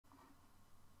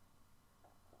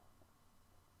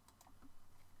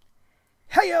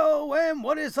Heyo, and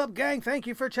what is up, gang? Thank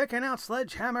you for checking out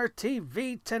Sledgehammer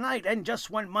TV tonight. And just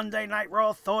when Monday Night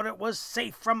Raw thought it was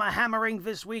safe from a hammering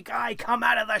this week, I come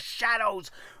out of the shadows,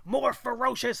 more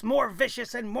ferocious, more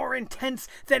vicious, and more intense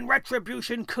than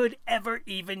Retribution could ever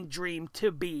even dream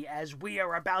to be, as we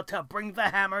are about to bring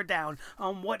the hammer down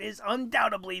on what is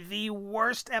undoubtedly the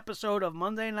worst episode of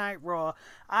Monday Night Raw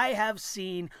I have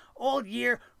seen all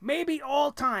year, maybe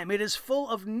all time. It is full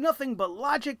of nothing but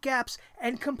logic gaps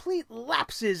and complete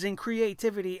lapses in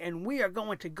creativity, and we are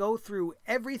going to go through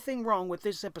everything wrong with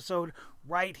this episode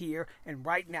right here and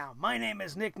right now. My name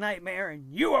is Nick Nightmare,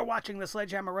 and you are watching the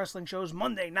Sledgehammer Wrestling Show's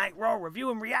Monday Night Raw review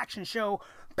and reaction show.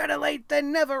 Better late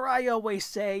than never, I always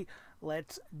say.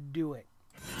 Let's do it.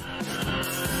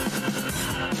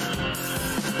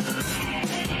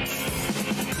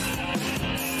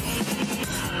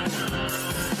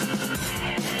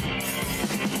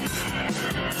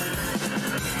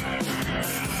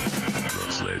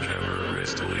 Sledgehammer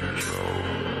Wrestling Show.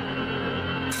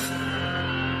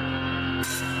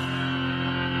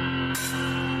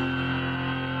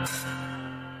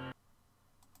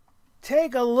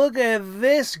 Take a look at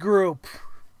this group.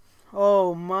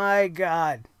 Oh my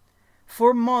God.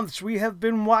 For months we have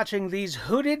been watching these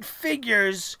hooded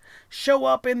figures show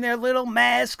up in their little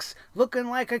masks, looking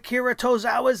like Akira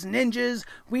Tozawa's ninjas.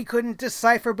 We couldn't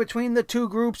decipher between the two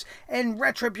groups, and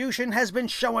Retribution has been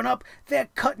showing up. They're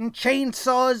cutting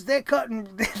chainsaws, they're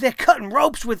cutting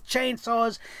ropes with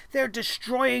chainsaws, they're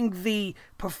destroying the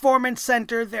performance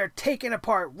center, they're taking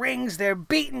apart rings, they're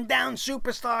beating down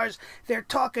superstars, they're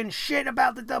talking shit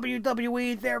about the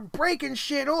WWE, they're breaking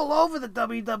shit all over the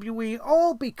WWE,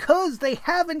 all because they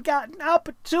haven't gotten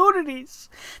opportunities.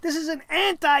 This is an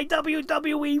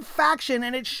anti-WWE faction,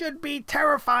 and it should be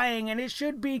terrifying, and it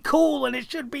should be cool, and it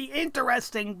should be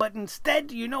interesting, but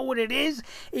instead, you know what it is?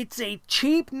 It's a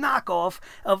cheap knockoff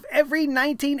of every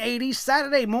 1980s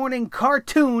Saturday morning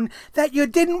cartoon that you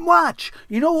didn't watch.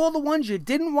 You know all the ones you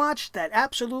didn't watch that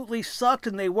absolutely sucked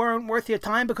and they weren't worth your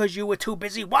time because you were too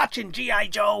busy watching G.I.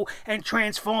 Joe and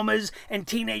Transformers and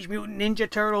Teenage Mutant Ninja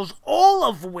Turtles, all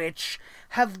of which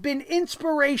have been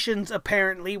inspirations,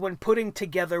 apparently, when putting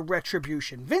together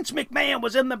Retribution. Vince McMahon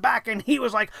was in the back and he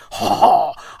was like, "Ha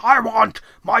ha, I want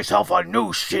myself a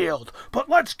new Shield, but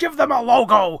let's give them a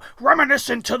logo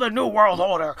reminiscent to the New World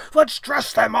Order. Let's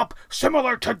dress them up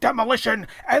similar to Demolition,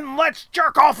 and let's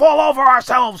jerk off all over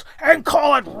ourselves and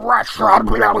call it Retribution."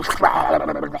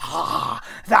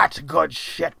 That's good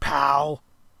shit, pal.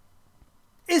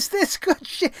 Is this good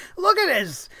shit? Look at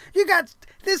this. You got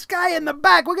this guy in the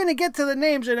back. We're going to get to the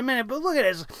names in a minute, but look at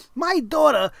this. My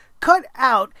daughter cut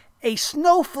out a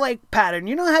snowflake pattern.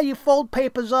 You know how you fold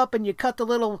papers up and you cut the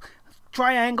little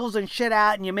triangles and shit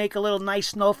out and you make a little nice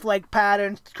snowflake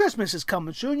pattern? Christmas is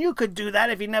coming soon. You could do that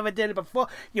if you never did it before.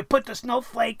 You put the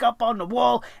snowflake up on the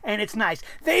wall and it's nice.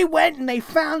 They went and they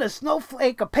found a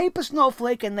snowflake, a paper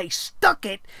snowflake, and they stuck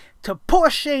it to poor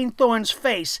Shane Thorne's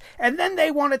face, and then they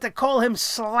wanted to call him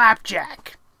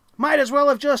Slapjack. Might as well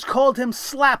have just called him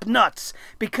Slap Nuts,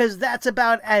 because that's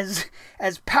about as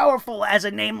powerful as a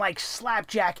name like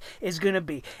Slapjack is gonna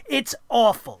be. It's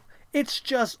awful. It's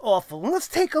just awful. And let's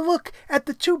take a look at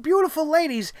the two beautiful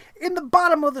ladies in the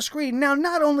bottom of the screen. Now,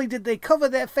 not only did they cover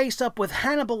their face up with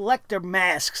Hannibal Lecter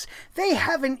masks, they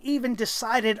haven't even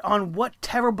decided on what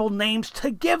terrible names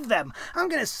to give them. I'm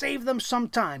going to save them some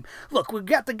time. Look, we've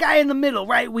got the guy in the middle,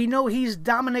 right? We know he's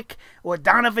Dominic or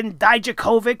Donovan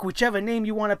Dijakovic, whichever name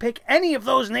you want to pick. Any of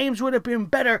those names would have been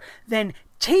better than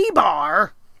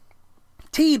T-Bar.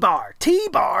 T-Bar.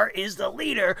 T-Bar is the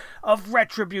leader of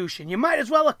Retribution. You might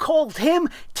as well have called him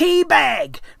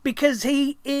T-Bag, because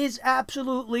he is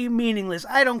absolutely meaningless.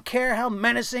 I don't care how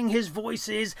menacing his voice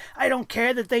is. I don't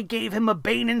care that they gave him a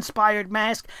Bane-inspired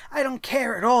mask. I don't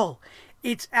care at all.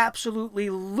 It's absolutely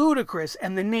ludicrous,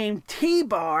 and the name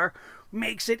T-Bar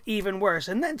makes it even worse.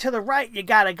 And then to the right, you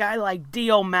got a guy like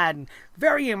Dio Madden.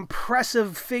 Very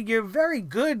impressive figure, very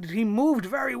good. He moved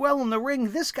very well in the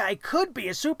ring. This guy could be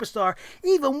a superstar,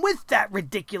 even with that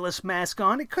ridiculous mask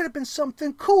on. It could have been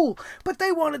something cool, but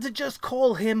they wanted to just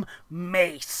call him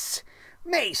Mace.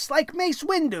 Mace, like Mace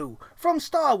Windu from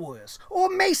Star Wars, or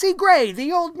Macy Gray,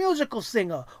 the old musical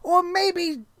singer, or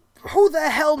maybe who the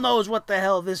hell knows what the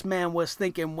hell this man was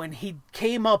thinking when he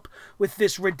came up with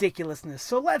this ridiculousness.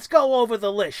 So let's go over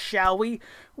the list, shall we?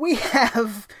 We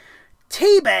have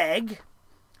Teabag,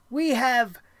 we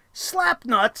have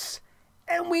Slapnuts,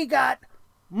 and we got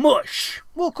Mush.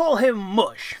 We'll call him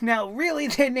Mush. Now, really,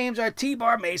 their names are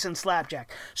T-Bar, Mace, and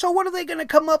Slapjack. So what are they going to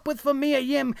come up with for Mia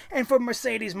Yim and for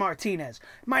Mercedes Martinez?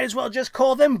 Might as well just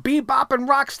call them Bebop and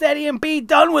Rocksteady and be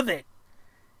done with it.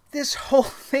 This whole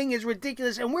thing is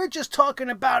ridiculous, and we're just talking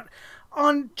about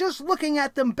on just looking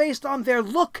at them based on their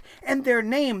look and their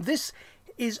name. This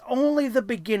is only the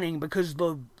beginning, because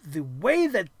the way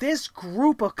that this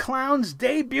group of clowns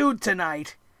debuted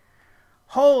tonight,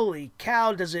 holy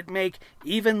cow, does it make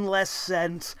even less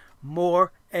sense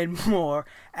more and more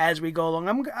as we go along.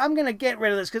 I'm going to get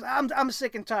rid of this because I'm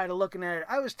sick and tired of looking at it.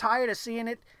 I was tired of seeing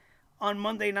it on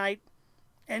Monday night,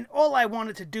 and all I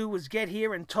wanted to do was get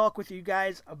here and talk with you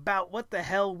guys about what the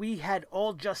hell we had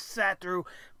all just sat through.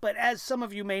 But as some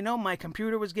of you may know, my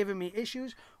computer was giving me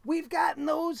issues. We've gotten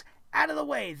those out of the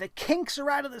way. The kinks are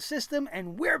out of the system,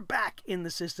 and we're back in the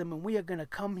system, and we are going to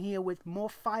come here with more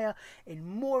fire and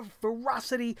more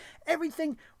ferocity.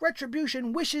 Everything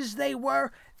Retribution wishes they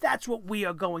were, that's what we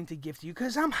are going to give to you,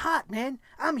 because I'm hot, man.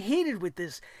 I'm heated with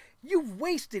this. You've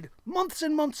wasted months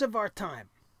and months of our time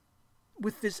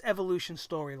with this Evolution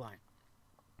storyline.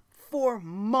 For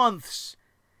months,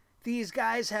 these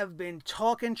guys have been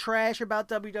talking trash about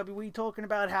WWE, talking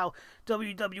about how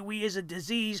WWE is a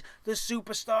disease, the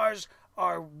superstars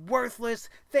are worthless,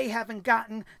 they haven't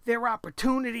gotten their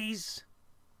opportunities,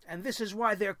 and this is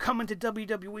why they're coming to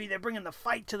WWE, they're bringing the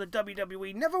fight to the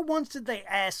WWE. Never once did they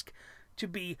ask to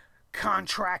be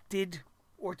contracted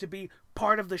or to be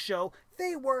part of the show.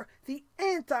 They were the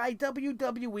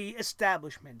anti-WWE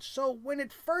establishment. So when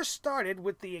it first started,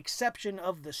 with the exception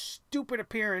of the stupid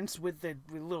appearance with the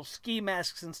little ski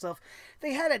masks and stuff,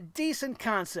 they had a decent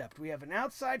concept. We have an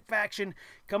outside faction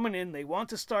coming in, they want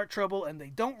to start trouble, and they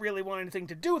don't really want anything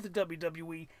to do with the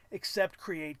WWE except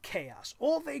create chaos.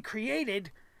 All they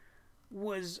created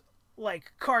was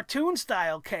like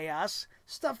cartoon-style chaos,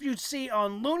 stuff you'd see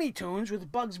on Looney Tunes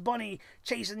with Bugs Bunny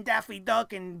chasing Daffy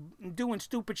Duck and doing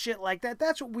stupid shit like that.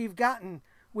 That's what we've gotten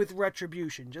with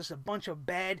Retribution. Just a bunch of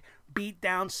bad,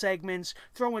 beat-down segments,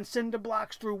 throwing cinder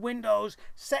blocks through windows,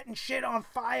 setting shit on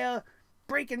fire,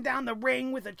 breaking down the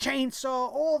ring with a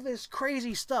chainsaw, all this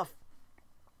crazy stuff.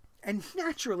 And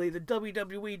naturally, the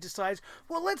WWE decides,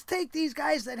 well, let's take these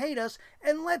guys that hate us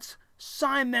and let's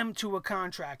sign them to a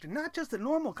contract. And not just a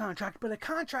normal contract, but a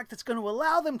contract that's going to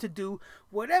allow them to do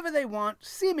whatever they want,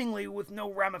 seemingly with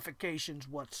no ramifications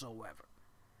whatsoever.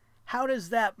 How does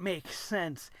that make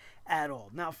sense at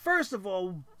all? Now, first of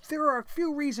all, there are a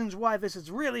few reasons why this is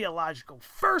really illogical.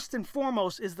 First and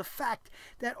foremost is the fact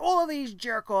that all of these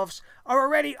jerk-offs are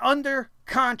already under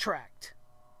contract.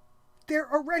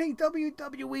 They're already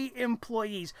WWE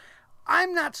employees.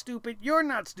 I'm not stupid. You're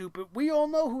not stupid. We all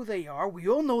know who they are. We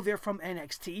all know they're from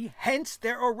NXT. Hence,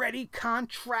 they're already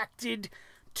contracted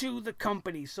to the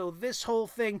company. So this whole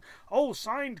thing, oh,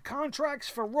 signed contracts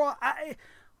for Raw.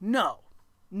 No,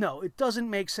 it doesn't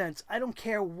make sense. I don't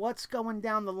care what's going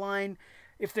down the line.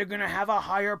 If they're going to have a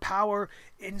higher power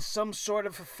in some sort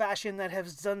of a fashion that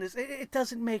has done this, it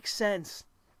doesn't make sense.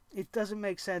 It doesn't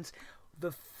make sense.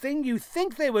 The thing you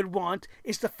think they would want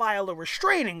is to file a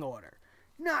restraining order,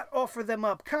 not offer them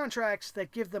up contracts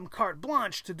that give them carte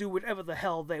blanche to do whatever the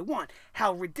hell they want.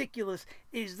 How ridiculous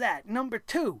is that? Number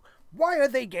two, why are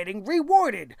they getting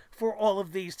rewarded for all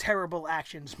of these terrible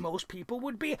actions? Most people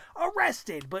would be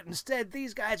arrested, but instead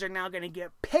these guys are now going to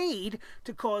get paid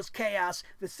to cause chaos,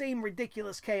 the same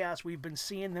ridiculous chaos we've been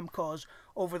seeing them cause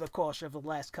over the course of the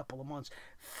last couple of months.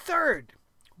 Third,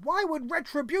 why would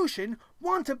Retribution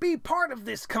want to be part of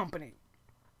this company?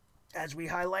 As we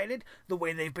highlighted, the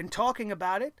way they've been talking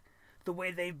about it, the way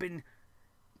they've been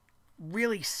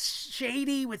really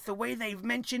shady with the way they've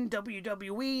mentioned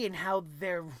WWE and how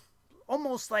they're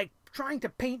almost like trying to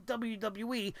paint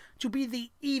WWE to be the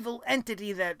evil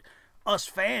entity that us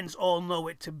fans all know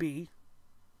it to be.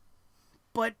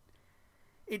 But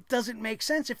it doesn't make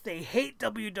sense. If they hate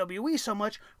WWE so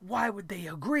much, why would they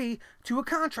agree to a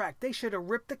contract? They should have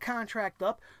ripped the contract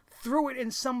up, threw it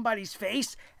in somebody's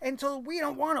face, and told, we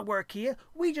don't want to work here,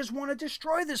 we just want to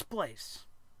destroy this place.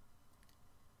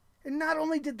 And not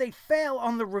only did they fail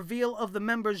on the reveal of the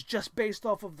members just based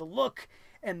off of the look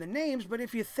and the names, but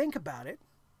if you think about it,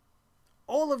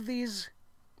 all of these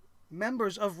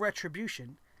members of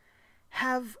Retribution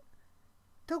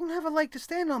don't have a leg to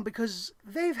stand on because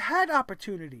they've had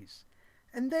opportunities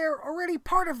and they're already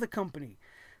part of the company.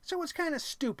 So it's kind of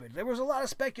stupid. There was a lot of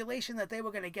speculation that they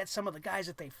were going to get some of the guys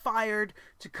that they fired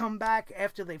to come back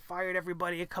after they fired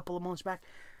everybody a couple of months back,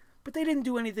 but they didn't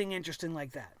do anything interesting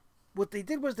like that. What they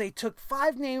did was they took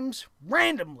 5 names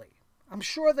randomly. I'm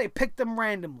sure they picked them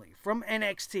randomly from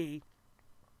NXT,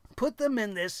 put them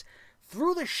in this,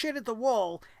 threw the shit at the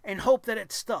wall, and hoped that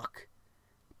it stuck.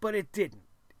 But it didn't.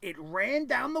 It ran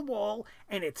down the wall,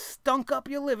 and it stunk up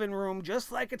your living room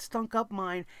just like it stunk up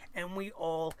mine, and we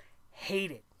all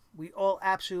hate it. We all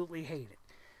absolutely hate it.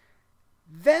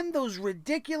 Then those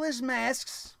ridiculous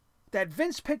masks that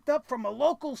Vince picked up from a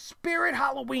local Spirit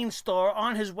Halloween store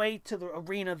on his way to the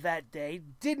arena that day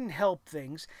didn't help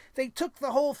things. They took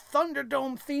the whole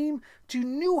Thunderdome theme to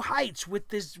new heights with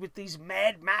these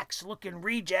Mad Max looking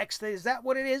rejects. Is that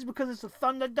what it is? Because it's a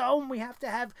Thunderdome, we have to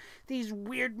have these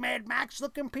weird Mad Max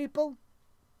looking people?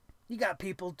 You got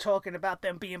people talking about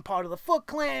them being part of the Foot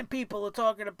Clan. People are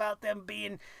talking about them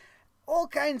being all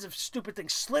kinds of stupid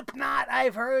things. Slipknot,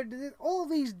 I've heard. All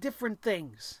these different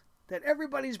things that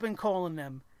everybody's been calling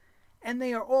them, and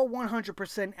they are all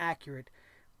 100% accurate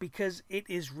because it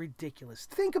is ridiculous.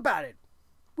 Think about it.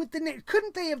 With the name,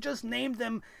 couldn't they have just named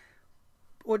them,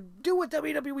 or do what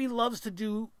WWE loves to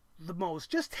do the most?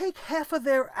 Just take half of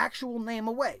their actual name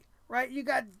away, right? You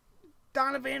got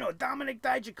Donovan or Dominic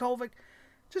Dijakovic.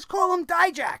 Just call him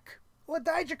Dijak or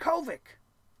Dijakovic.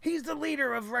 He's the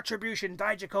leader of Retribution,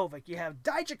 Dijakovic. You have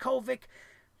Dijakovic.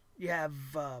 You have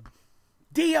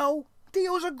Dio.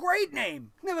 Dio's a great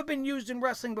name. Never been used in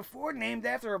wrestling before. Named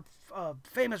after a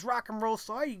famous rock and roll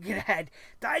star. You could have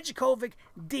Dijakovic,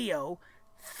 Dio,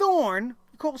 Thorne.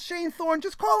 You call Shane Thorne.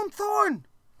 Just call him Thorne.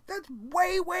 That's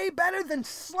way, way better than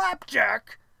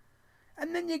Slapjack.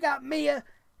 And then you got Mia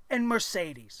and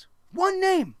Mercedes. One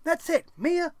name. That's it.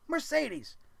 Mia,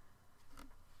 Mercedes.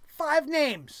 5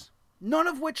 names. None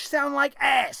of which sound like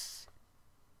ass.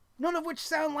 None of which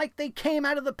sound like they came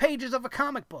out of the pages of a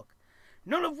comic book.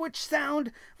 None of which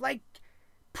sound like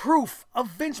proof of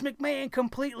Vince McMahon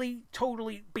completely,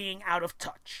 totally being out of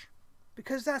touch.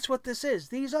 Because that's what this is.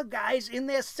 These are guys in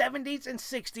their 70s and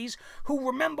 60s who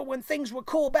remember when things were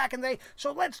cool back in the day.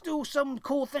 So let's do some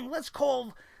cool thing. Let's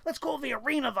call the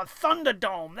arena the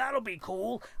Thunderdome. That'll be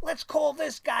cool. Let's call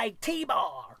this guy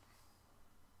T-Bar.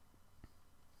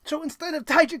 So instead of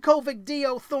Dijakovic,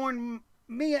 Dio, Thorne,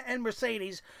 Mia, and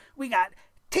Mercedes, we got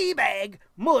Teabag,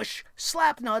 Mush,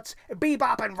 Slapnuts,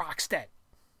 Bebop, and Rocksteady.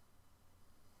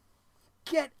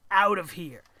 Get out of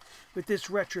here with this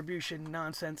Retribution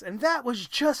nonsense. And that was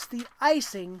just the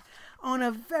icing on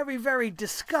a very, very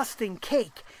disgusting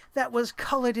cake that was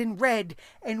colored in red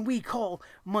and we call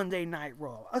Monday Night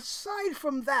Raw. Aside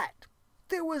from that,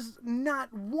 there was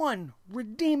not one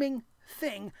redeeming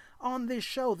thing on this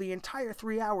show. The entire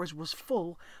 3 hours was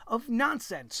full of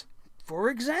nonsense. For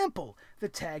example, the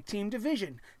tag team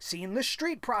division, seeing the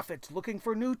Street Profits looking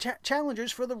for new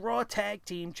challengers for the Raw Tag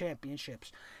Team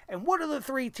Championships. And what are the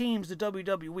 3 teams the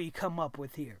WWE come up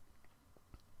with here?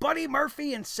 Buddy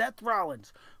Murphy and Seth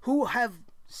Rollins, who have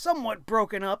somewhat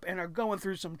broken up and are going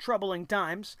through some troubling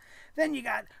times. Then you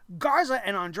got Garza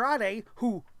and Andrade,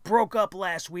 who broke up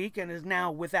last week and is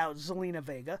now without Zelina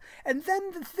Vega. And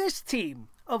then this team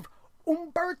of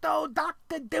Humberto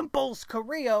Dr. Dimples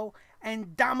Carrillo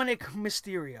and Dominic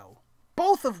Mysterio,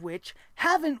 both of which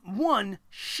haven't won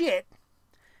shit.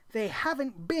 They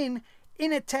haven't been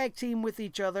in a tag team with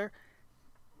each other,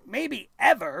 maybe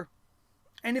ever.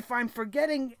 And if I'm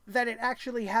forgetting that it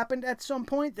actually happened at some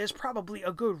point, there's probably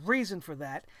a good reason for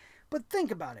that. But think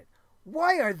about it.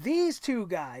 Why are these 2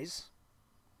 guys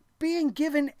being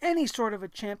given any sort of a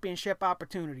championship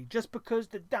opportunity? Just because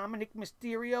the Dominic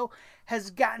Mysterio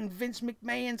has gotten Vince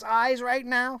McMahon's eyes right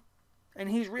now? And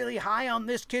he's really high on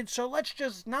this kid, so let's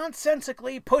just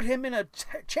nonsensically put him in a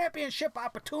championship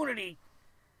opportunity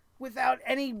without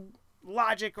any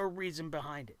logic or reason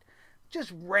behind it.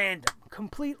 Just random.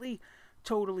 Completely,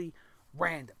 totally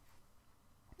random.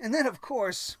 And then, of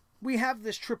course, we have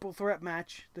this triple threat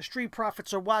match. The Street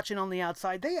Profits are watching on the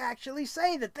outside. They actually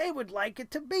say that they would like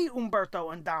it to be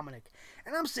Humberto and Dominic.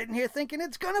 And I'm sitting here thinking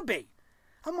it's going to be.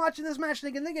 I'm watching this match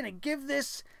thinking they're going to give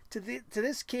this to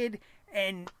this kid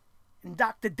and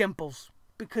Dr. Dimples,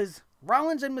 because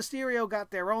Rollins and Mysterio got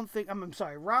their own thing. I'm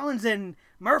sorry, Rollins and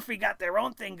Murphy got their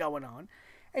own thing going on.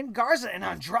 And Garza and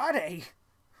Andrade,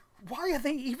 why are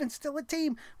they even still a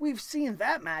team? We've seen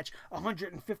that match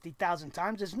 150,000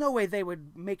 times. There's no way they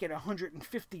would make it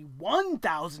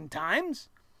 151,000 times.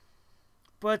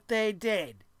 But they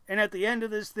did. And at the end of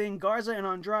this thing, Garza and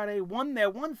Andrade won their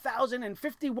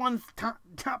 1,051th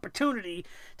opportunity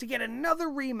to get another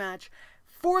rematch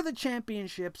for the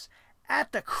championships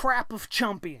at the Crap of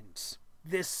Champions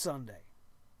this Sunday.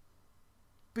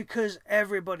 Because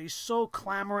everybody's so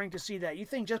clamoring to see that. You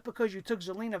think just because you took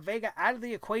Zelina Vega out of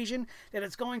the equation that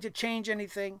it's going to change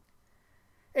anything?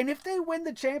 And if they win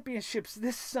the championships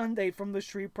this Sunday from the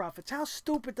Street Profits, how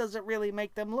stupid does it really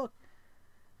make them look?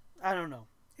 I don't know.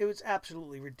 It was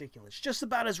absolutely ridiculous. Just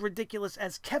about as ridiculous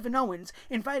as Kevin Owens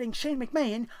inviting Shane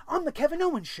McMahon on the Kevin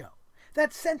Owens show.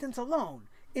 That sentence alone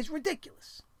is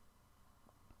ridiculous.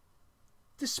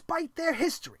 Despite their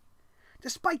history,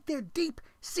 despite their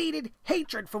deep-seated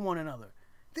hatred for one another,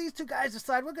 these two guys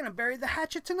decide we're going to bury the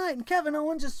hatchet tonight, and Kevin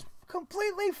Owens is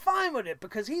completely fine with it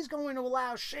because he's going to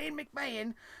allow Shane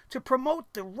McMahon to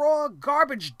promote the Raw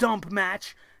garbage dump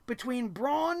match between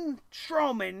Braun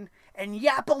Strowman and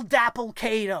Yapple Dapple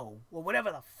Kato, or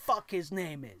whatever the fuck his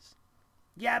name is.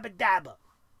 Yabba Dabba,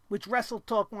 which Wrestle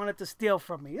Talk wanted to steal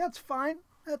from me. That's fine.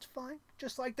 That's fine.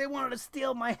 Just like they wanted to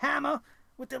steal my hammer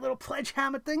with their little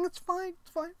Sledgehammer thing. That's fine.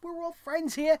 It's fine. We're all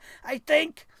friends here, I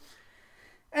think.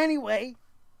 Anyway,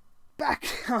 back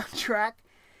on track.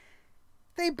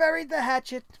 They buried the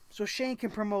hatchet so Shane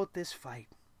can promote this fight.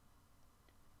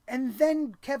 And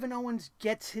then Kevin Owens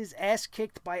gets his ass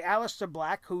kicked by Aleister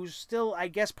Black, who's still, I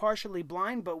guess, partially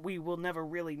blind, but we will never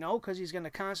really know because he's going to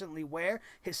constantly wear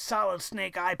his solid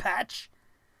snake eye patch,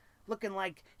 looking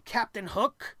like Captain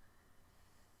Hook.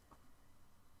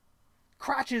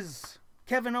 Crotches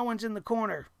Kevin Owens in the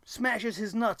corner, smashes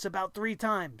his nuts about 3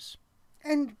 times.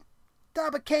 And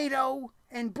Dabba-Kato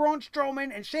and Braun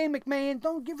Strowman and Shane McMahon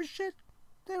don't give a shit.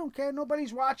 They don't care.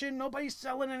 Nobody's watching. Nobody's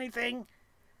selling anything.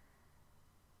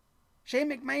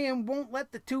 Shane McMahon won't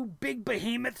let the two big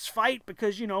behemoths fight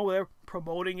because, you know, they're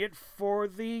promoting it for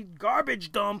the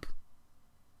garbage dump.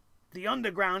 The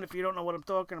underground, if you don't know what I'm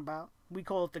talking about. We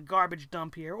call it the garbage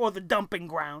dump here. Or the dumping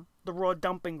ground. The Raw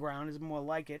dumping ground is more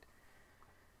like it.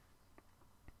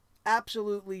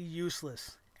 Absolutely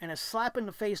useless. And a slap in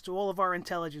the face to all of our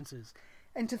intelligences.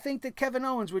 And to think that Kevin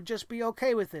Owens would just be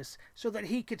okay with this so that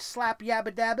he could slap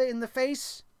Yabba Dabba in the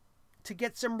face to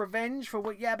get some revenge for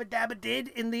what Yabba Dabba did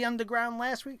in the underground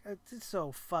last week. It's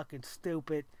so fucking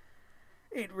stupid.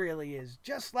 It really is.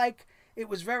 Just like it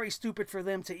was very stupid for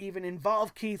them to even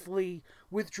involve Keith Lee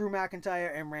with Drew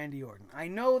McIntyre and Randy Orton. I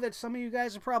know that some of you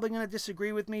guys are probably going to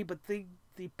disagree with me, but the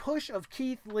push of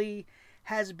Keith Lee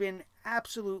has been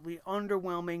absolutely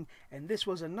underwhelming, and this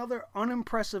was another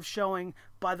unimpressive showing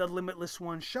by the Limitless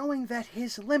One, showing that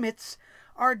his limits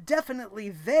are definitely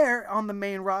there on the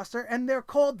main roster, and they're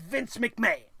called Vince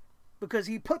McMahon, because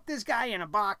he put this guy in a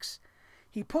box.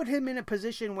 He put him in a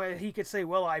position where he could say,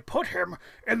 well, I put him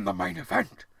in the main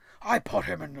event. I put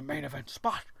him in the main event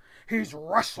spot. He's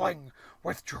wrestling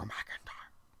with Drew McIntyre.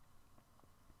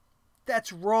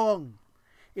 That's wrong.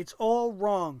 It's all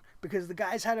wrong because the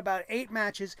guy's had about 8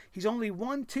 matches. He's only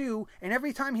won 2, and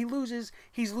every time he loses,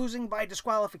 he's losing by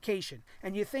disqualification.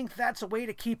 And you think that's a way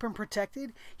to keep him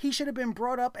protected? He should have been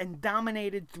brought up and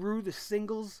dominated through the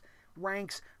singles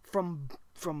ranks from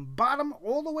bottom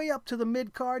all the way up to the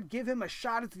mid-card. Give him a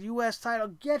shot at the U.S. title.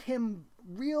 Get him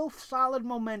real solid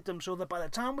momentum so that by the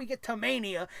time we get to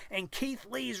Mania and Keith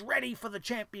Lee's ready for the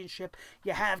championship,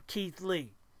 you have Keith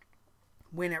Lee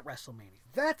win at WrestleMania.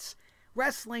 That's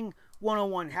Wrestling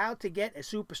 101, how to get a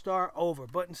superstar over.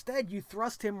 But instead, you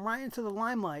thrust him right into the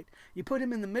limelight. You put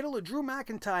him in the middle of Drew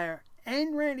McIntyre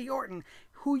and Randy Orton,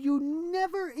 who you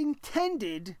never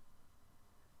intended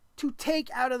to take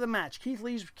out of the match. Keith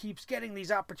Lee keeps getting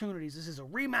these opportunities. This is a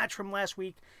rematch from last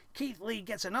week. Keith Lee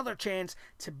gets another chance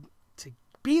to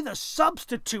be the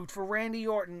substitute for Randy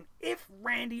Orton if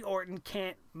Randy Orton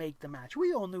can't make the match.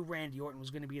 We all knew Randy Orton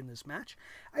was going to be in this match.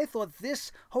 I thought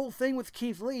this whole thing with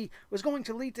Keith Lee was going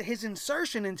to lead to his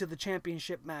insertion into the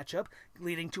championship matchup,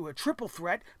 leading to a triple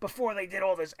threat before they did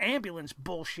all this ambulance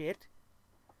bullshit,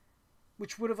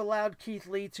 which would have allowed Keith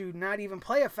Lee to not even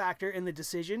play a factor in the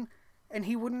decision, and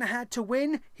he wouldn't have had to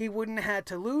win, he wouldn't have had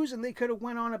to lose, and they could have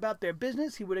went on about their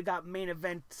business. He would have got main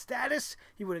event status,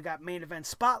 he would have got main event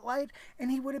spotlight, and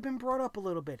he would have been brought up a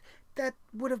little bit. That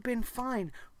would have been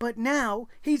fine. But now,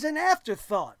 he's an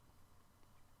afterthought.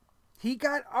 He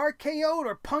got RKO'd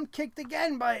or punt kicked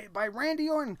again by Randy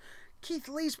Orton. Keith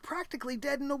Lee's practically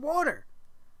dead in the water.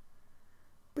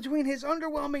 Between his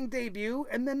underwhelming debut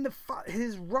and then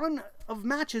his run of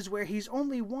matches where he's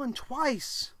only won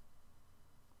twice.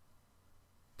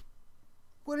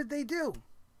 What did they do?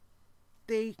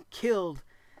 They killed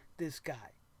this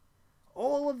guy.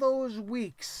 All of those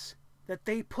weeks that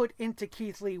they put into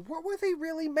Keith Lee, what were they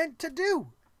really meant to do?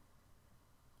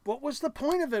 What was the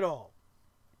point of it all?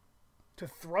 To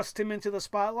thrust him into the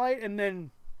spotlight and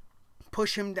then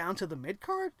push him down to the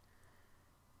mid-card?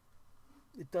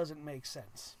 It doesn't make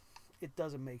sense. It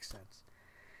doesn't make sense.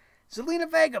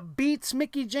 Zelina Vega beats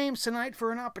Mickie James tonight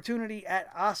for an opportunity at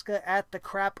Asuka at the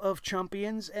Crap of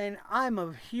Champions, and I'm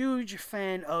a huge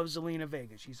fan of Zelina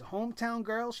Vega. She's a hometown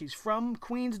girl. She's from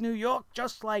Queens, New York,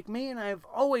 just like me, and I've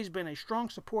always been a strong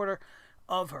supporter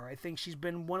of her. I think she's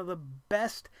been one of the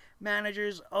best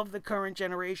managers of the current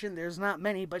generation. There's not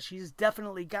many, but she's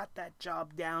definitely got that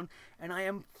job down, and I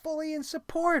am fully in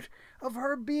support of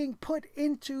her being put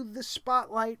into the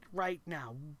spotlight right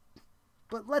now.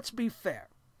 But let's be fair.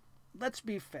 Let's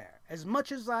be fair. As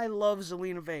much as I love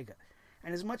Zelina Vega,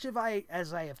 And as much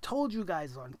as I have told you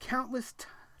guys on countless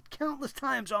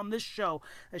times on this show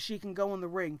that she can go in the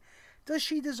ring, does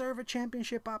she deserve a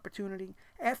championship opportunity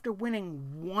after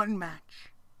winning one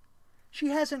match? She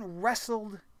hasn't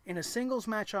wrestled in a singles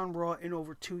match on Raw in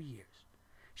over 2 years.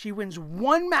 She wins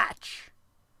one match,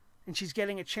 and she's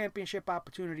getting a championship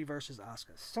opportunity versus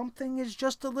Asuka. Something is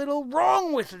just a little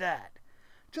wrong with that.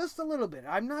 Just a little bit.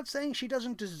 I'm not saying she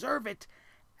doesn't deserve it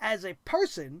as a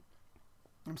person.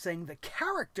 I'm saying the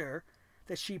character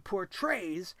that she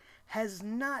portrays has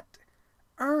not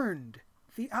earned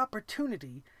the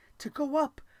opportunity to go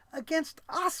up against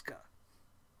Asuka.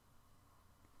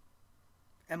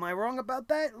 Am I wrong about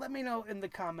that? Let me know in the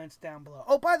comments down below.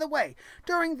 Oh, by the way,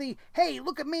 during the, hey,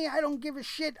 look at me, I don't give a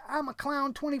shit, I'm a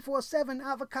clown 24/7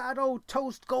 avocado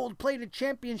toast gold-plated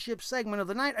championship segment of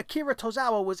the night, Akira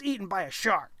Tozawa was eaten by a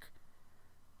shark.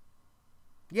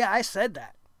 Yeah, I said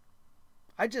that.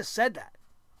 I just said that.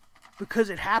 Because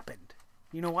it happened.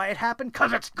 You know why it happened?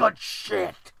 Because it's good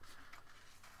shit.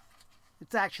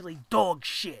 It's actually dog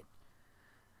shit.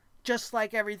 Just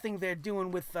like everything they're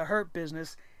doing with the Hurt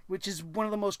Business, which is one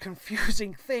of the most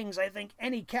confusing things I think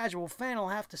any casual fan will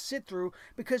have to sit through,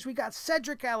 because we got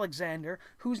Cedric Alexander,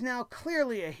 who's now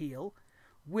clearly a heel,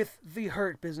 with the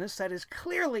Hurt Business, that is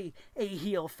clearly a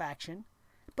heel faction.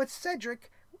 But Cedric,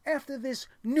 after this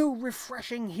new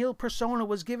refreshing heel persona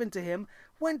was given to him,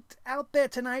 went out there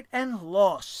tonight and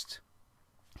lost.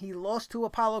 He lost to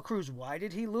Apollo Crews. Why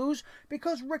did he lose?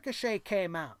 Because Ricochet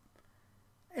came out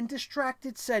and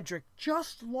distracted Cedric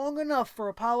just long enough for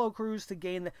Apollo Crews to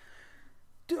gain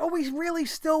the... Are we really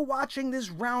still watching this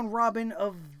round robin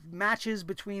of matches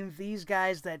between these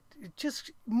guys that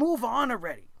just move on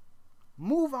already?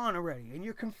 Move on already. And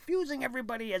you're confusing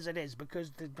everybody as it is,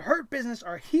 because the Hurt Business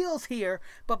are heels here,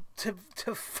 but to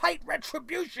fight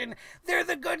Retribution, they're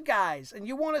the good guys. And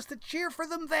you want us to cheer for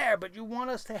them there, but you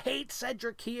want us to hate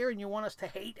Cedric here, and you want us to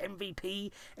hate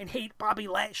MVP and hate Bobby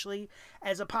Lashley,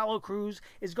 as Apollo Crews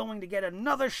is going to get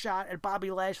another shot at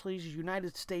Bobby Lashley's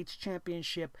United States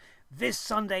Championship this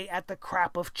Sunday at the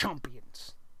Crap of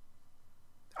Champions.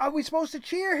 Are we supposed to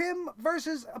cheer him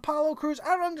versus Apollo Crews?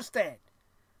 I don't understand.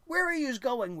 Where are you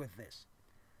going with this?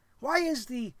 Why is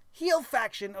the heel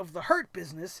faction of the Hurt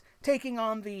Business taking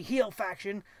on the heel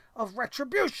faction of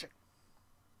Retribution?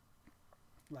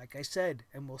 Like I said,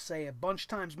 and we'll say a bunch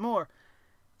times more,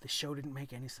 the show didn't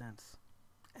make any sense.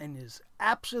 And is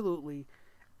absolutely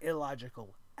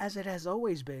illogical, as it has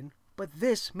always been, but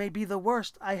this may be the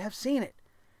worst I have seen it.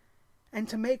 And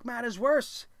to make matters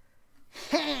worse...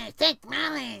 Seth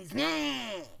Rollins,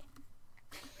 nah!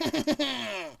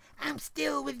 I'm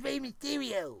still with Rey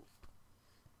Mysterio.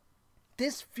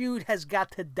 This feud has got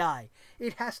to die.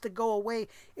 It has to go away.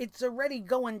 It's already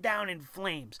going down in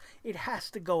flames. It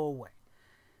has to go away.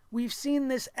 We've seen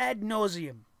this ad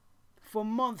nauseum for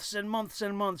months and months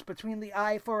and months, between the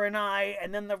eye for an eye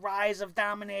and then the rise of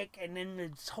Dominic and then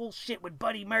this whole shit with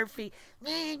Buddy Murphy.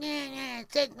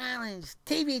 Seth Rollins,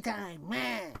 TV time,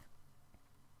 man.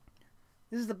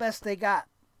 This is the best they got.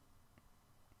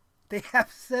 They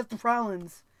have Seth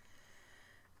Rollins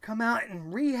come out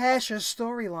and rehash a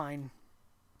storyline.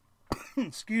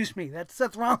 Excuse me, that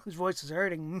Seth Rollins voice is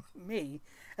hurting me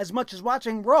as much as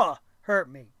watching Raw hurt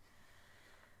me.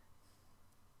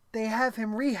 They have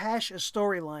him rehash a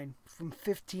storyline from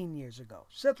 15 years ago.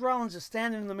 Seth Rollins is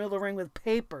standing in the middle of the ring with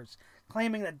papers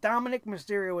claiming that Dominic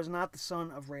Mysterio is not the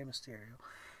son of Rey Mysterio.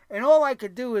 And all I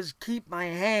could do is keep my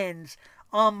hands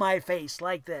on my face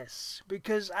like this,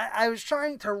 because I was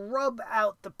trying to rub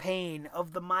out the pain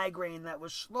of the migraine that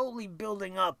was slowly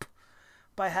building up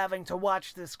by having to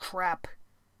watch this crap.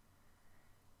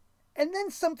 And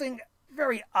then something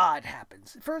very odd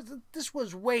happens. First, this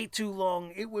was way too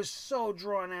long. It was so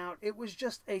drawn out. It was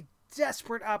just a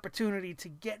desperate opportunity to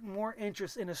get more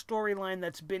interest in a storyline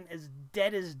that's been as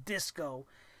dead as disco.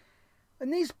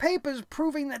 And these papers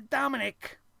proving that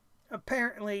Dominic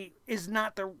apparently is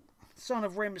not the son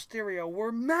of Rey Mysterio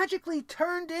were magically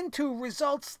turned into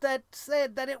results that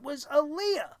said that it was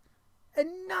Aaliyah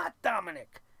and not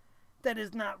Dominic that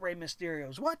is not Rey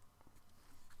Mysterio's. What?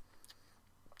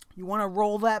 You want to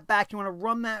roll that back? You want to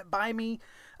run that by me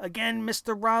again,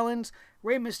 Mr. Rollins?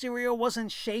 Rey Mysterio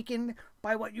wasn't shaken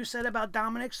by what you said about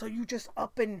Dominic, so you just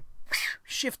up and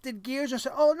shifted gears and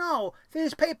said, oh no,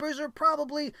 these papers are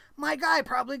probably, my guy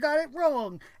probably got it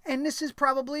wrong, and this is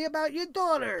probably about your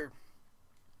daughter.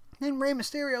 Then Rey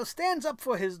Mysterio stands up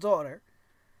for his daughter,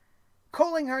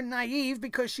 calling her naive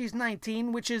because she's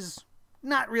 19, which is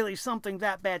not really something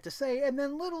that bad to say. And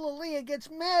then little Aaliyah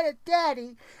gets mad at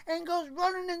Daddy and goes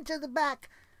running into the back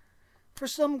for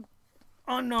some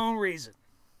unknown reason.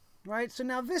 Right? So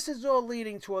now this is all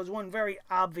leading towards one very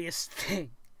obvious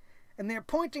thing. And they're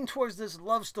pointing towards this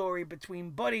love story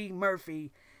between Buddy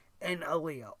Murphy and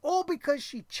Aaliyah. All because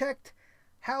she checked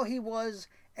how he was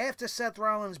after Seth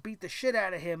Rollins beat the shit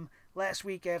out of him last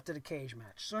week after the cage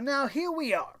match. So now here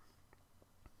we are.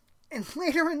 And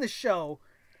later in the show,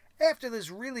 after this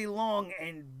really long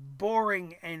and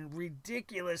boring and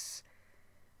ridiculous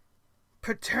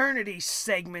paternity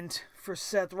segment for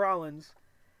Seth Rollins,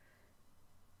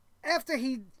 after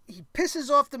he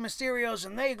pisses off the Mysterios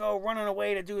and they go running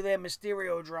away to do their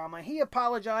Mysterio drama, he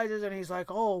apologizes and he's like,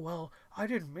 oh, well, I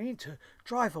didn't mean to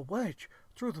drive a wedge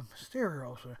through the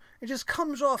Mysterios. It just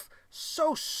comes off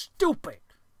so stupid.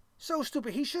 So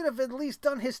stupid. He should have at least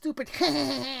done his stupid,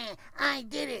 I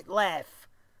did it laugh.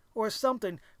 Or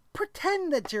something.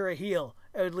 Pretend that you're a heel,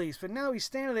 at least. But now he's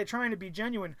standing there trying to be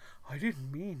genuine. I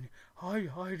didn't mean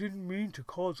to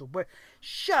cause a wedge.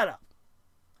 Shut up.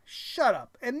 Shut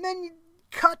up. And then you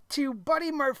cut to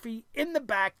Buddy Murphy in the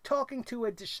back talking to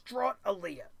a distraught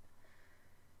Aaliyah.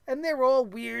 And they're all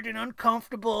weird and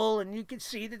uncomfortable, and you can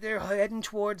see that they're heading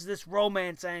towards this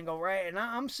romance angle, right? And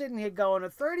I'm sitting here going, a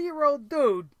 30-year-old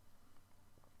dude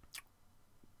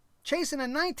chasing a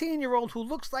 19-year-old who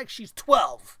looks like she's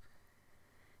 12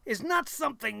 is not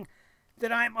something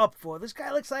that I'm up for. This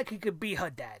guy looks like he could be her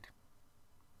dad.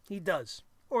 He does.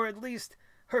 Or at least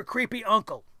her creepy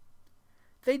uncle.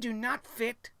 They do not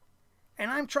fit,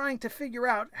 and I'm trying to figure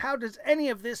out how does any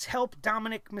of this help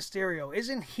Dominic Mysterio?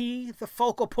 Isn't he the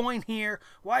focal point here?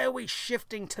 Why are we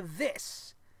shifting to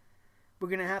this? We're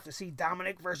going to have to see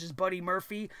Dominic versus Buddy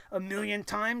Murphy a million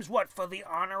times. What, for the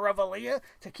honor of Aaliyah?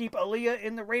 To keep Aaliyah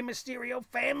in the Rey Mysterio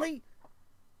family?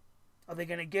 Are they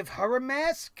going to give her a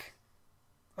mask?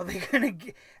 Are they going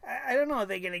to... I don't know. Are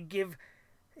they going to give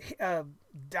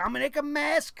Dominic a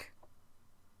mask?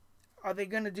 Are they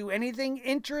going to do anything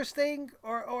interesting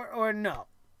or no?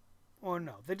 Or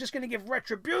no? They're just going to give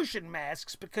Retribution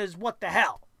masks because what the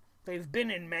hell? They've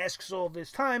been in masks all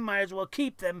this time. Might as well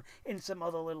keep them in some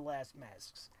other little ass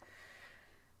masks.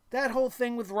 That whole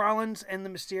thing with Rollins and the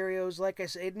Mysterios, like I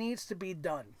said, it needs to be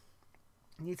done.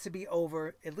 It needs to be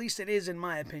over. At least it is in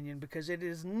my opinion because it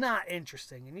is not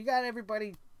interesting. And you got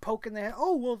everybody poking their head.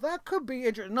 Oh, well, that could be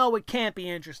interesting. No, it can't be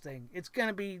interesting. It's going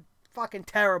to be fucking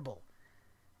terrible.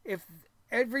 If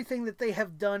everything that they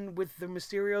have done with the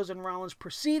Mysterios and Rollins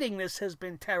preceding this has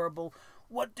been terrible,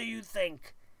 what do you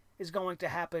think is going to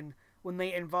happen when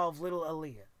they involve little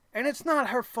Aaliyah? And it's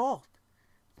not her fault.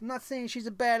 I'm not saying she's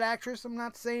a bad actress. I'm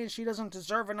not saying she doesn't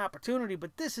deserve an opportunity,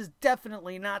 but this is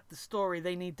definitely not the story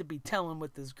they need to be telling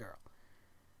with this girl.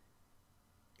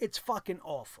 It's fucking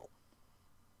awful.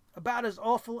 About as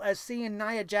awful as seeing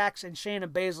Nia Jax and Shayna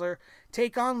Baszler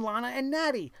take on Lana and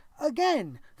Natty.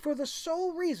 Again, for the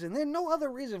sole reason, there's no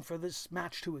other reason for this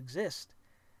match to exist.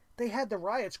 They had the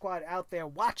Riot Squad out there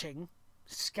watching,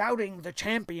 scouting the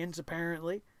champions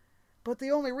apparently. But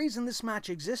the only reason this match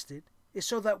existed is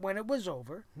so that when it was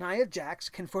over, Nia Jax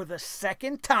can for the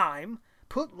second time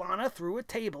put Lana through a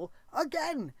table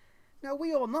again. Now,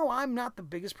 we all know I'm not the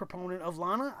biggest proponent of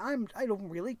Lana. I don't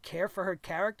really care for her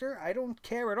character. I don't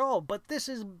care at all. But this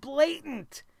is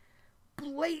blatant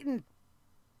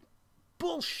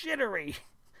bullshittery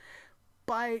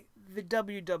by the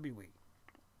WWE.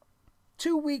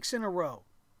 2 weeks in a row.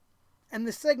 And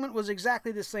the segment was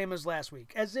exactly the same as last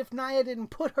week. As if Nia didn't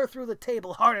put her through the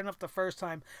table hard enough the first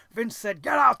time. Vince said,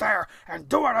 get out there and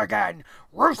do it again.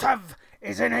 Rusev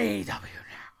is in AEW now.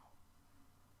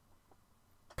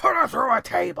 Put her through a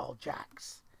table,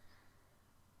 Jax.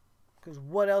 Because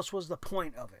what else was the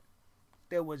point of it?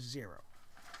 There was zero.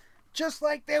 Just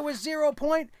like there was 0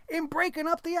 point in breaking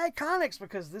up the Iconics.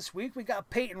 Because this week we got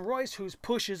Peyton Royce, whose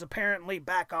push is apparently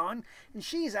back on. And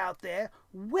she's out there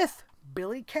with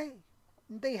Billie Kay.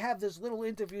 They have this little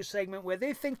interview segment where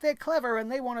they think they're clever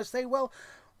and they want to say, well,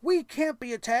 we can't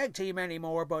be a tag team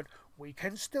anymore, but we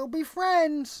can still be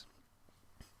friends.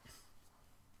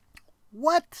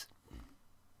 What?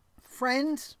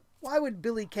 Friends? Why would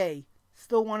Billie Kay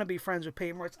still want to be friends with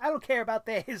Peyton Royce? I don't care about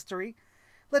their history.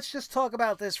 Let's just talk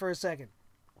about this for a second.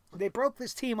 They broke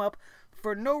this team up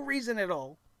for no reason at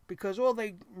all, because all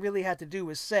they really had to do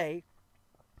was say,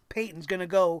 Peyton's going to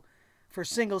go for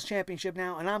singles championship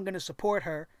now, and I'm going to support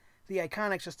her. The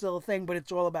Iconics are still a thing, but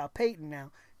it's all about Peyton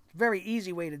now. Very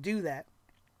easy way to do that,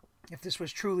 if this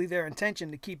was truly their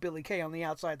intention to keep Billie Kay on the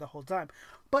outside the whole time.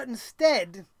 But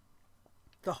instead,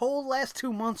 the whole last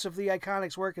 2 months of the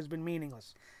Iconics' work has been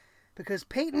meaningless, because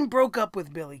Peyton broke up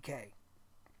with Billie Kay.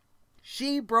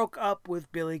 She broke up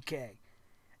with Billie Kay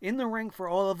in the ring for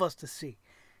all of us to see.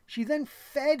 She then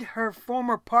fed her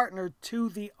former partner to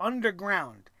the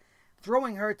underground.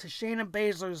 throwing her to Shayna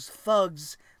Baszler's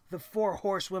thugs, the 4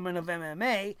 horsewomen of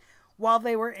MMA, while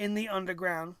they were in the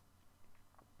underground.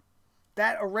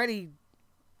 That already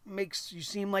makes you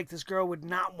seem like this girl would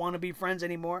not want to be friends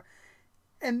anymore.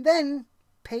 And then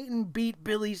Peyton beat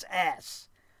Billy's ass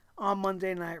on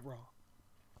Monday Night Raw.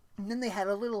 And then they had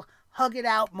a little hug it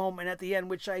out moment at the end,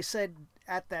 which I said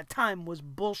at that time was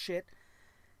bullshit.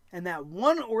 And that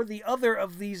one or the other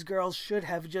of these girls should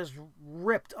have just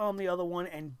ripped on the other one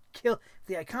and killed. If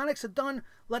the Iconics are done,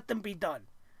 let them be done.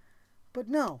 But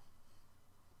no,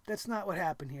 that's not what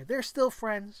happened here. They're still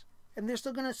friends, and they're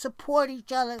still going to support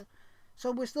each other.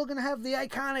 So we're still going to have the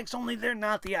Iconics, only they're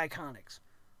not the Iconics.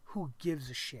 Who gives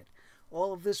a shit?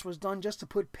 All of this was done just to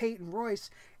put Peyton Royce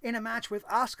in a match with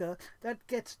Asuka that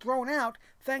gets thrown out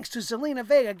thanks to Zelina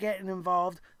Vega getting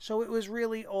involved. So it was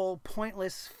really all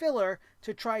pointless filler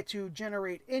to try to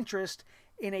generate interest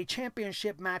in a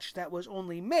championship match that was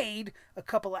only made a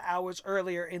couple of hours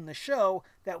earlier in the show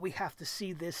that we have to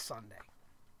see this Sunday.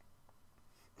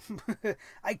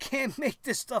 I can't make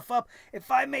this stuff up.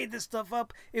 If I made this stuff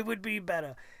up, it would be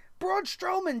better. Braun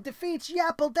Strowman defeats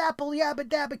Yapple Dapple Yabba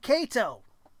Dabba Kato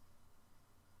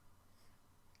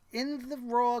in the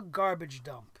Raw garbage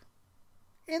dump.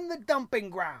 In the dumping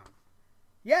ground.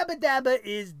 Yabba Dabba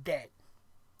is dead.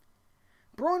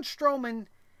 Braun Strowman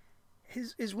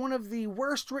is one of the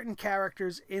worst written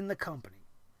characters in the company.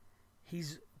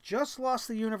 He's just lost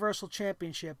the Universal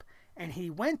Championship, and he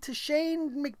went to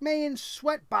Shane McMahon's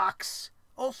sweatbox,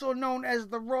 also known as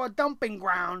the Raw dumping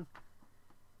ground,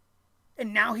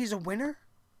 and now he's a winner?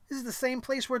 This is the same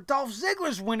place where Dolph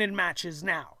Ziggler's winning matches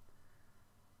now.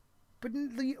 But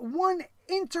the one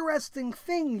interesting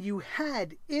thing you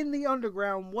had in the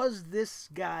underground was this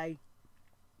guy,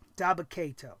 Dabba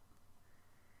Kato.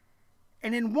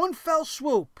 And in one fell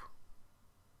swoop,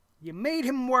 you made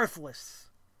him worthless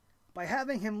by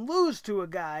having him lose to a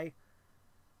guy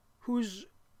who's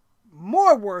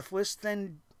more worthless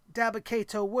than Dabba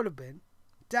Kato would have been.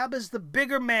 Dabba's the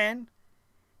bigger man.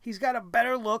 He's got a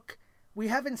better look. We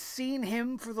haven't seen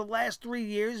him for the last 3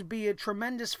 years be a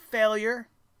tremendous failure.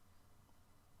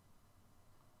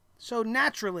 So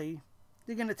naturally,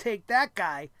 they're going to take that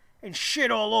guy and shit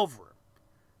all over him.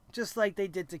 Just like they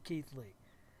did to Keith Lee.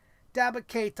 Dabba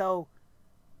Kato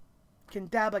can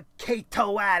Dabba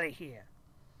Kato out of here.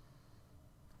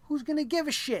 Who's going to give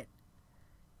a shit?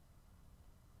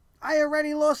 I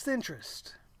already lost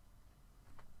interest.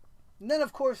 And then,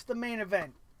 of course, the main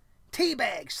event.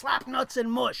 Teabag, Slapnuts,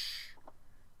 and Mush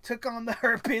took on the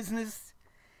Hurt Business.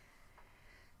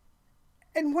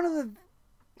 And one of the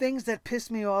things that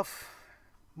pissed me off,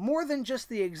 more than just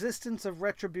the existence of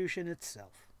Retribution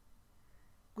itself,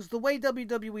 was the way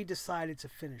WWE decided to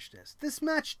finish this. This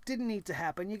match didn't need to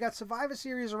happen. You got Survivor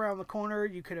Series around the corner.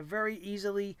 You could have very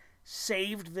easily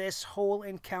saved this whole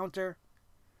encounter.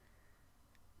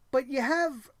 But you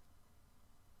have...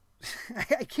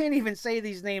 I can't even say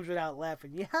these names without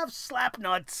laughing. You have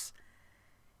Slapnuts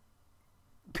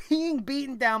being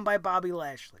beaten down by Bobby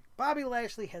Lashley. Bobby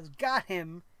Lashley has got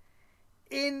him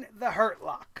in the Hurt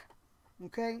Lock.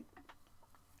 Okay?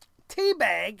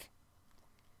 Teabag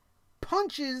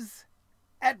punches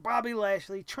at Bobby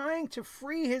Lashley, trying to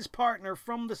free his partner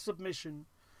from the submission,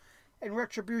 and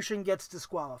Retribution gets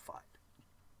disqualified.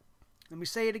 Let me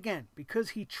say it again. Because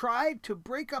he tried to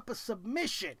break up a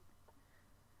submission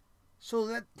so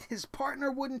that his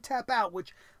partner wouldn't tap out,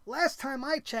 which last time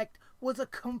I checked was a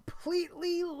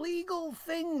completely legal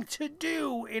thing to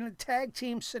do in a tag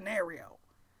team scenario.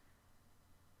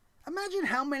 Imagine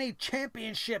how many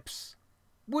championships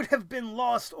would have been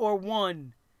lost or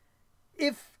won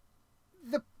if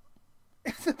the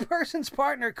person's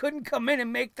partner couldn't come in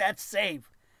and make that save.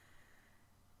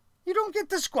 You don't get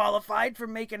disqualified for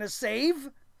making a save.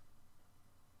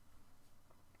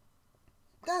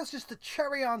 That's just the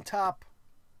cherry on top.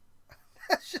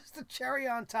 That's just the cherry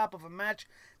on top of a match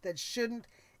that shouldn't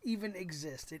even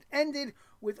exist. It ended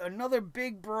with another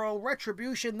big brawl.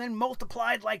 Retribution then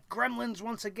multiplied like gremlins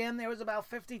once again. There was about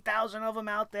 50,000 of them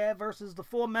out there versus the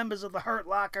 4 members of the Hurt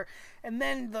Locker. And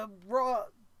then the Raw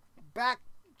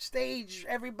backstage,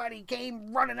 everybody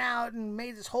came running out and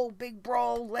made this whole big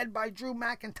brawl led by Drew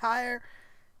McIntyre.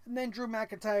 And then Drew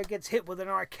McIntyre gets hit with an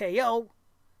RKO.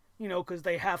 You know, because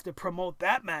they have to promote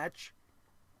that match.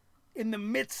 In the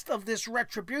midst of this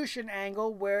Retribution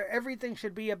angle where everything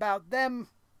should be about them,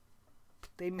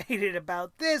 they made it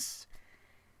about this.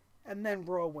 And then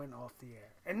Raw went off the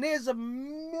air. And there's a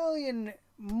million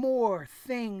more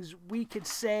things we could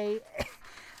say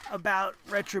about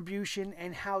Retribution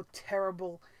and how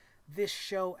terrible this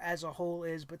show as a whole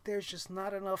is. But there's just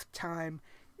not enough time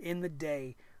in the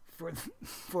day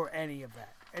for any of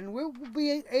that. And we'll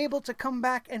be able to come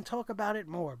back and talk about it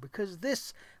more, because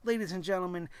this, ladies and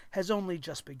gentlemen, has only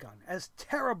just begun. As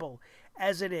terrible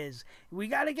as it is, we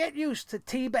got to get used to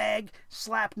Teabag,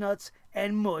 Slapnuts,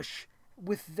 and Mush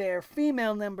with their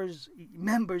female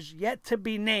members yet to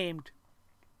be named.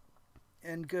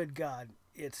 And good God,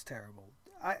 it's terrible.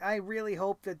 I really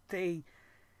hope that they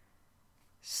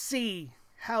see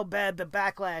how bad the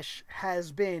backlash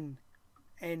has been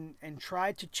and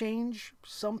try to change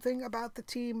something about the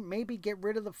team. Maybe get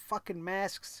rid of the fucking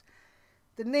masks.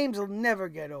 The names will never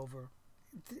get over.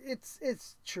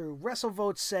 It's true.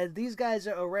 WrestleVotes said these guys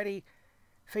are already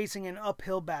facing an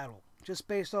uphill battle just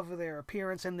based off of their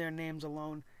appearance and their names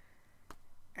alone.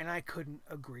 And I couldn't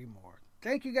agree more.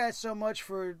 Thank you guys so much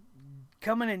for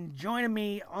coming and joining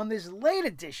me on this late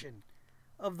edition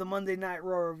of the Monday Night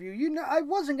Raw review. You know, I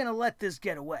wasn't going to let this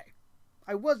get away.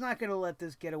 I was not going to let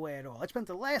this get away at all. I spent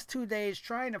the last 2 days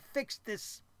trying to fix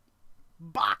this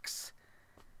box.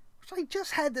 So I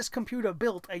just had this computer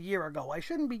built a year ago. I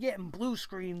shouldn't be getting blue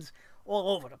screens all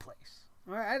over the place.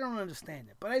 All right? I don't understand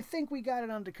it. But I think we got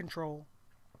it under control.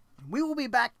 We will be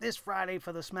back this Friday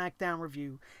for the SmackDown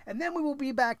review. And then we will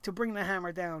be back to bring the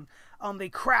hammer down on the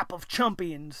crap of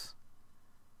champions,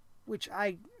 which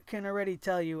I can already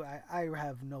tell you I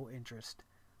have no interest.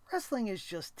 Wrestling is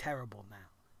just terrible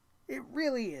now. It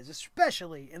really is,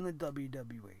 especially in the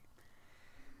WWE.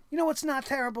 You know what's not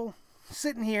terrible?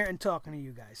 Sitting here and talking to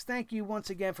you guys. Thank you once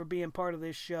again for being part of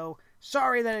this show.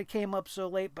 Sorry that it came up so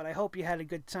late, but I hope you had a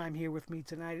good time here with me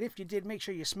tonight. If you did, make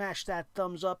sure you smash that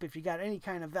thumbs up if you got any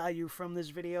kind of value from this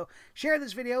video. Share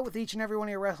this video with each and every one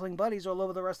of your wrestling buddies all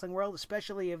over the wrestling world,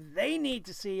 especially if they need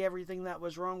to see everything that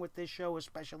was wrong with this show,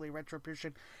 especially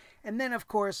Retribution. And then, of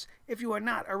course, if you are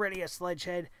not already a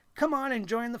Sledgehead, come on and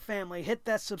join the family. Hit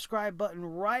that subscribe button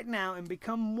right now and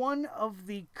become one of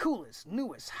the coolest,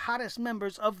 newest, hottest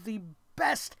members of the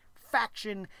best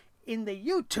faction in the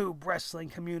YouTube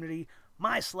wrestling community,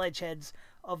 my Sledgeheads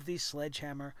of the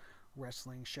Sledgehammer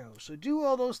Wrestling Show. So do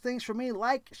all those things for me.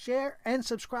 Like, share, and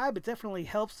subscribe. It definitely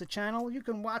helps the channel. You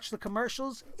can watch the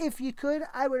commercials if you could.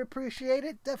 I would appreciate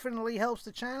it. Definitely helps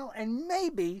the channel. And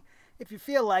maybe, if you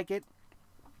feel like it,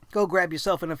 go grab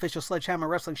yourself an official Sledgehammer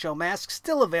Wrestling Show mask,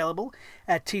 still available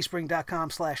at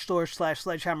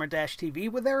teespring.com/store/sledgehammer-tv,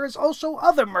 where there is also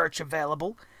other merch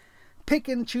available. Pick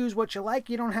and choose what you like.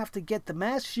 You don't have to get the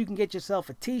masks. You can get yourself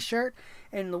a t-shirt.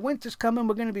 And the winter's coming.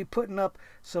 We're going to be putting up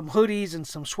some hoodies and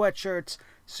some sweatshirts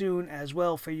soon as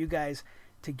well for you guys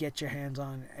to get your hands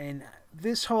on. And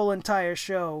this whole entire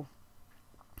show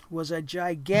was a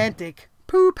gigantic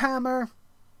poop hammer,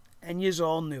 and yous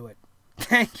all knew it.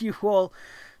 Thank you all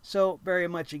so very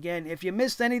much again. If you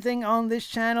missed anything on this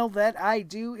channel that I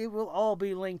do, it will all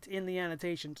be linked in the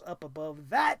annotations up above.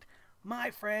 That,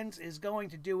 my friends, is going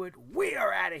to do it. We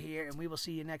are out of here, and we will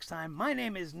see you next time. My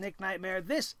name is Nick Nightmare.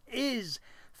 This is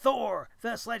Thor,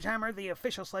 the Sledgehammer, the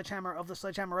official Sledgehammer of the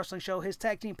Sledgehammer Wrestling Show, his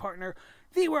tag team partner,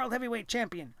 the World Heavyweight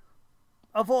Champion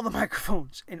of all the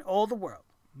microphones in all the world,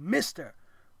 Mr.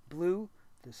 Blue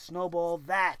the Snowball.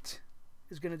 That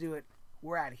is going to do it.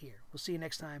 We're out of here. We'll see you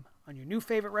next time on your new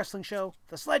favorite wrestling show,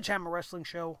 the Sledgehammer Wrestling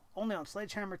Show, only on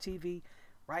Sledgehammer TV,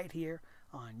 right here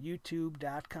on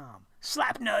YouTube.com.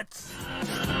 Slap nuts!